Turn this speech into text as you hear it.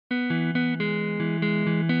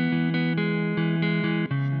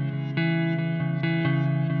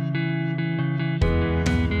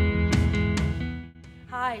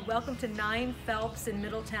welcome to 9 Phelps in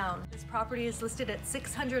Middletown. This property is listed at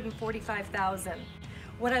 $645,000.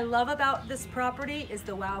 What I love about this property is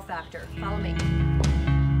the wow factor. Follow me.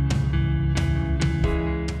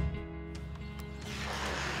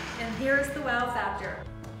 And here's the wow factor.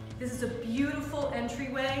 This is a beautiful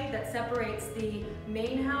entryway that separates the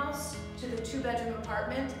main house to the 2-bedroom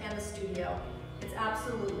apartment and the studio. It's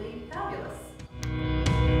absolutely fabulous.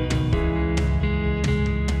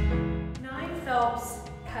 9 Phelps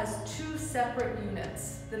has 2 separate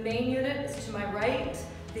units. The main unit is to my right,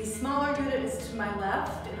 the smaller unit is to my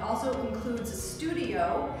left. It also includes a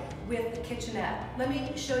studio with a kitchenette. Let me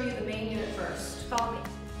show you the main unit first. Follow me.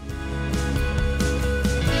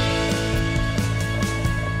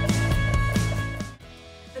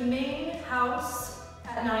 The main house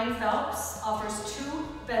at 9 Phelps offers 2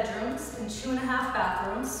 bedrooms and 2.5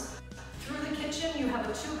 bathrooms. Through the kitchen, you have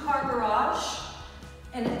a 2-car garage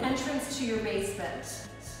and an entrance to your basement.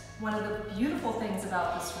 One of the beautiful things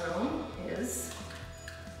about this room is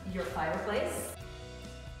your fireplace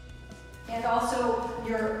and also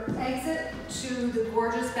your exit to the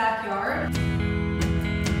gorgeous backyard.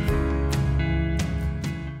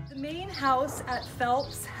 The main house at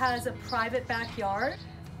Phelps has a private backyard.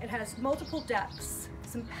 It has multiple decks,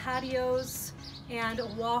 some patios, and a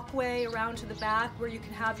walkway around to the back where you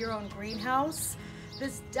can have your own greenhouse.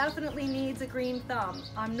 This definitely needs a green thumb.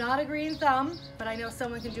 I'm not a green thumb, but I know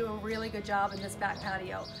someone can do a really good job in this back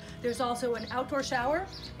patio. There's also an outdoor shower,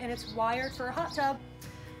 and it's wired for a hot tub.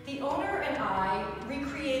 The owner and I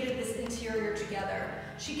recreated this interior together.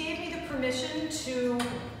 She gave me the permission to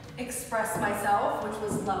express myself, which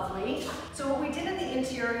was lovely. So what we did in the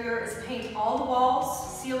interior is paint all the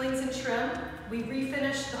walls, ceilings, and trim. We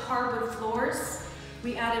refinished the hardwood floors.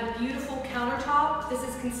 We added beautiful countertop. This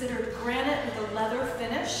is considered granite with a leather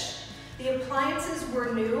finish. The appliances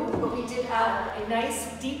were new, but we did add a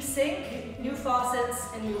nice deep sink, new faucets,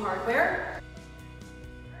 and new hardware.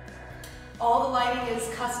 All the lighting is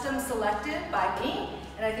custom selected by me,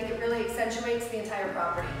 and I think it really accentuates the entire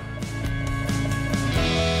property.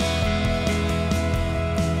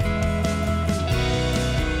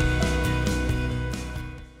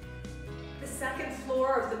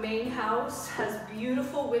 Of the main house has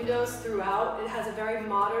beautiful windows throughout. It has a very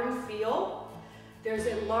modern feel. There's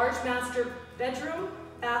a large master bedroom,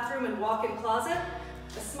 bathroom, and walk-in closet.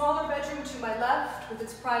 A smaller bedroom to my left with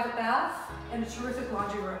its private bath and a terrific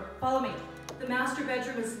laundry room. Follow me. The master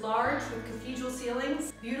bedroom is large with cathedral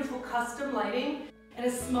ceilings, beautiful custom lighting, and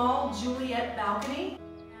a small Juliet balcony.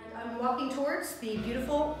 And I'm walking towards the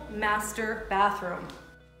beautiful master bathroom.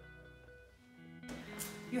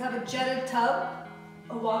 You have a jetted tub,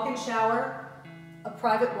 a walk-in shower, a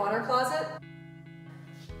private water closet,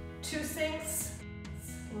 2 sinks,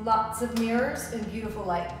 lots of mirrors, and beautiful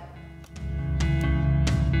light.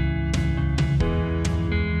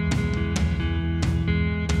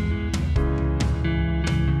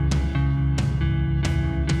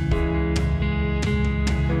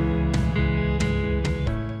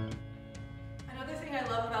 Another thing I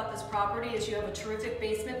love about this property is you have a terrific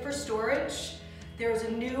basement for storage. There's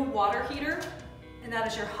a new water heater, and that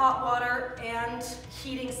is your hot water and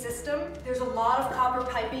heating system. There's a lot of copper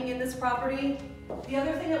piping in this property. The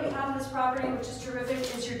other thing that we have in this property, which is terrific,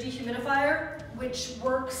 is your dehumidifier, which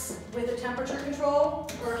works with a temperature control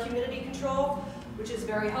or humidity control, which is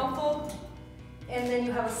very helpful. And then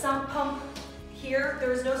you have a sump pump here.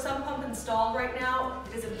 There is no sump pump installed right now.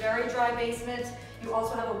 It is a very dry basement. You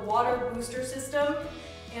also have a water booster system,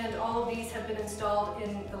 and all of these have been installed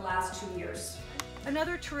in the last 2 years.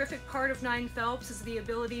 Another terrific part of 9 Phelps is the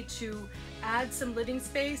ability to add some living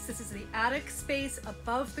space. This is the attic space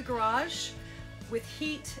above the garage with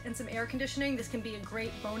heat and some air conditioning. This can be a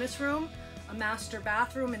great bonus room, a master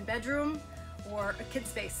bathroom and bedroom, or a kid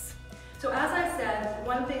space. So as I said,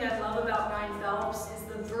 one thing I love about 9 Phelps is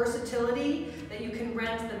the versatility that you can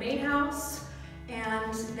rent the main house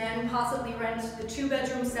and then possibly rent the 2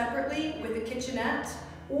 bedrooms separately with a kitchenette,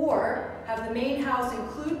 or have the main house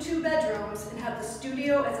include 2 bedrooms and have the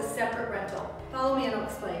studio as a separate rental. Follow me and I'll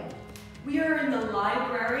explain. We are in the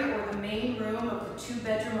library or the main room of the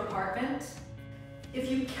 2-bedroom apartment. If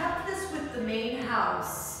you kept this with the main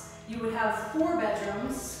house, you would have 4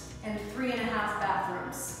 bedrooms and 3.5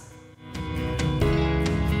 bathrooms.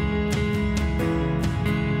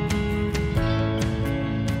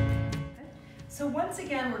 So once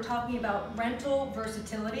again, we're talking about rental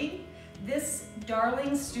versatility. This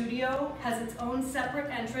darling studio has its own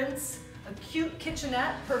separate entrance, a cute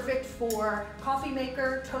kitchenette, perfect for coffee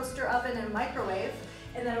maker, toaster oven, and microwave,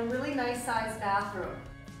 and then a really nice sized bathroom.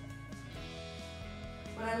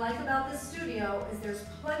 What I like about this studio is there's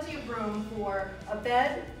plenty of room for a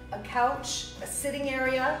bed, a couch, a sitting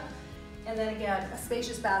area, and then again, a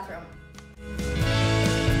spacious bathroom.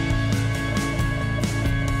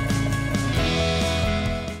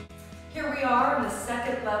 Here we are on the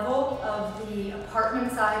second level of the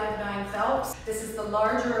apartment side of 9 Phelps. This is the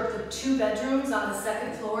larger of the 2 bedrooms on the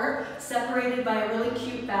second floor, separated by a really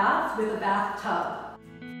cute bath with a bathtub.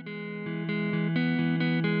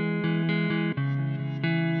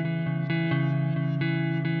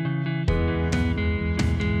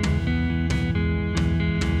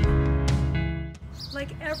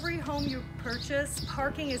 Like every home you purchase,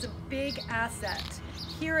 parking is a big asset.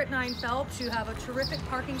 Here at 9 Phelps, you have a terrific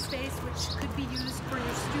parking space which could be used for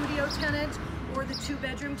your studio tenant or the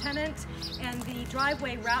 2-bedroom tenant, and the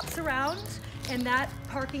driveway wraps around, and that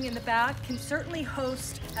parking in the back can certainly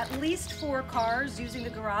host at least 4 cars using the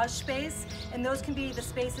garage space, and those can be the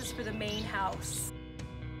spaces for the main house.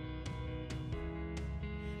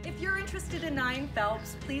 If you're interested in 9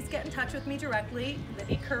 Phelps, please get in touch with me directly,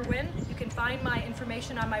 Libby Kerwin. You can find my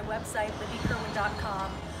information on my website,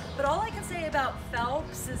 libbykerwin.com. But all I can say about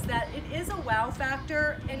Phelps is that it is a wow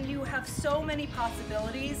factor, and you have so many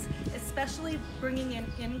possibilities, especially bringing in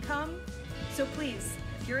income. So please,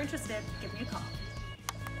 if you're interested, give me a call.